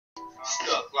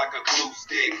Stuck like a glue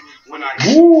stick. When I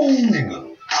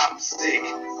nigga, I'm sick.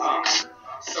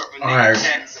 Serving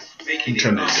niggas, making it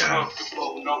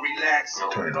uncomfortable, no relax.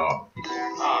 Turn it off.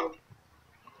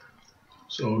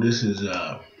 So this is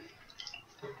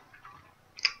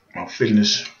my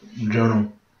fitness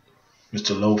journal.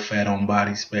 Mr. Low Fat on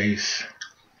Body Space.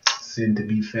 Said to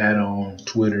be fat on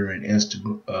Twitter and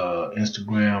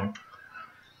Instagram.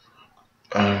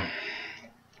 I'm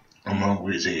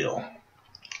hungry as hell.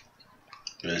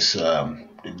 It's the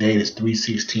date is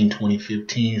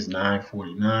 3/16/2015. It's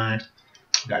 9:49.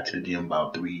 Got to the gym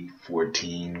about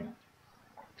 3:14.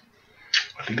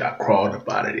 I think I crawled up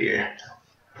out of there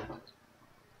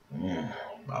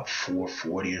about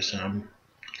 4:40 or something.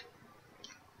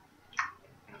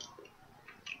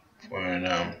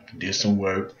 And did some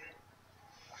work.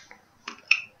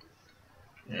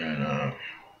 And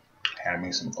had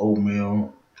me some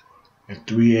oatmeal and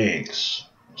 3 eggs.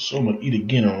 So I'm gonna eat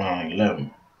again around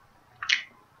 11.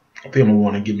 I think I'm gonna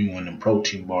want to give me one of them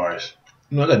protein bars.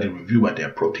 You know, I got to review about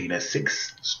that protein, that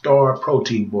 6-star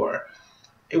protein bar.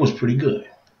 It was pretty good.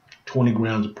 20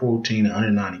 grams of protein,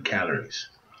 190 calories.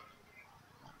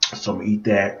 So I'm gonna eat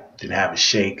that, then have a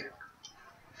shake,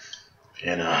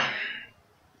 and I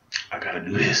gotta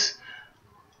do this.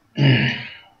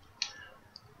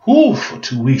 For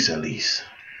 2 weeks at least.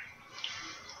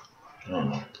 I don't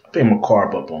know. I think I'm gonna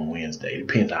carb up on Wednesday. It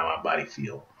depends on how my body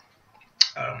feel.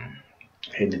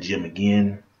 Hit the gym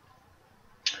again.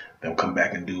 Then come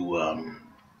back and do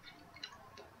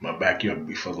my backyard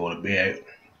before I go to bed.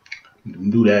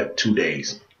 Do that 2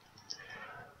 days.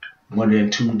 Monday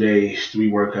and Tuesdays, 3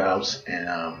 workouts,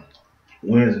 and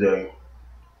Wednesday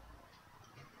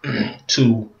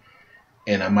 2.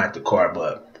 And I might to carb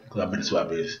up. Cause I've been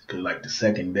this cause like the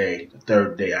second day, the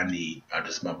third day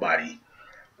my body,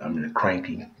 I'm in a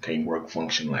cranky, can't work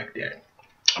function like that.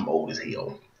 I'm old as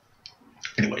hell.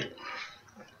 Anyway,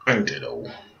 I ain't that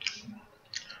old.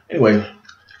 Anyway,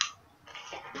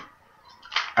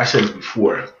 I said this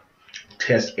before,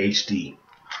 test HD.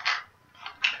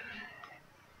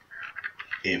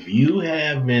 If you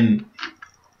have been,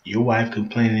 your wife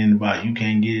complaining about you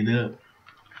can't get it up,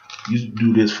 you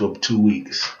do this for 2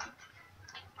 weeks.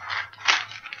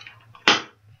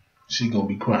 She gonna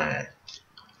be crying.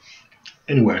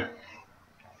 Anyway,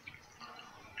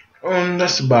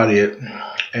 that's about it.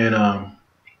 And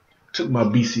took my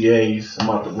BCAAs. I'm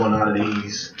about to run out of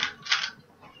these.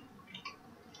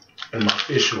 And my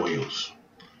fish oils.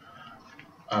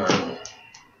 Let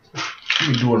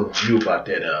me do a review about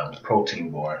that protein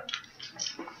bar.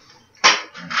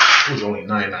 It was only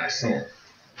 99 cents.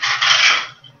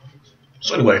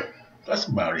 So anyway, that's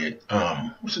about it.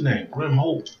 What's his name? Grim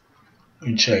Hope. Let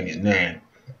me change his name.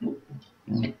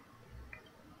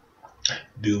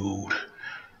 Dude,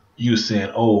 you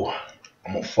saying, oh,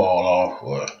 I'm gonna fall off,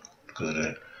 or because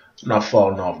I'm not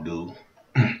falling off, dude.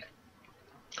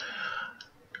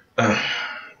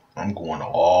 I'm going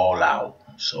all out.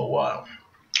 So,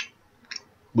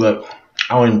 but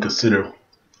I don't even consider,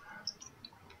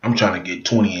 I'm trying to get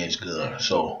 20-inch gun.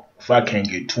 So if I can't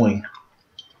get 20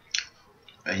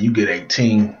 and you get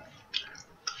 18,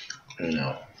 you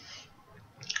know,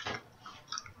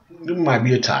 it might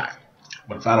be a tie.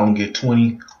 But if I don't get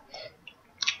 20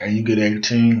 and you get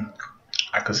 18,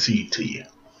 I concede to you.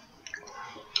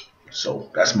 So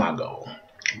that's my goal.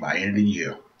 By the end of the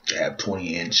year, to have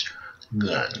 20-inch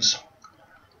guns.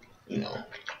 You know.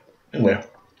 Anyway,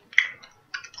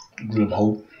 Grim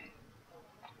Hope.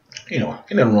 You know,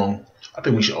 ain't nothing wrong. I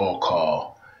think we should all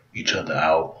call each other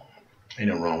out. Ain't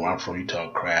nothing wrong. Where I'm from, you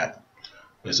talk crap.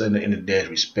 But it's in the end of the day,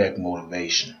 respect,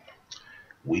 motivation.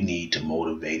 We need to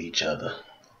motivate each other.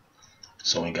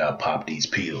 So we gotta pop these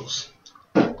pills.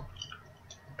 Have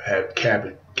a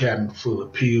cabinet full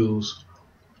of pills.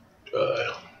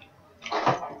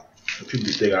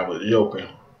 People think I was joking.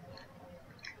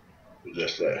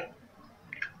 Just that.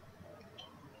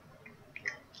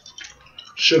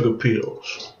 Sugar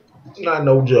pills. Not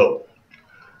no joke.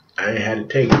 I ain't had to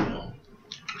take them.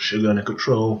 Sugar under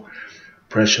control.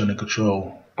 Pressure under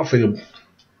control. I figured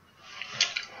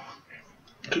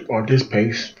keep on this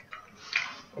pace.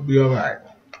 I'll be alright.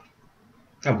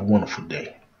 Have a wonderful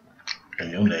day in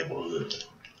your neighborhood.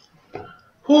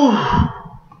 Whew.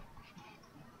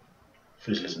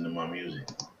 Finish listening to my music.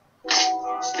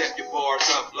 Step your bars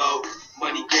up low.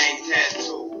 Money gang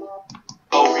tattoo.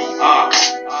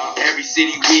 Every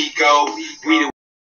city we go, we the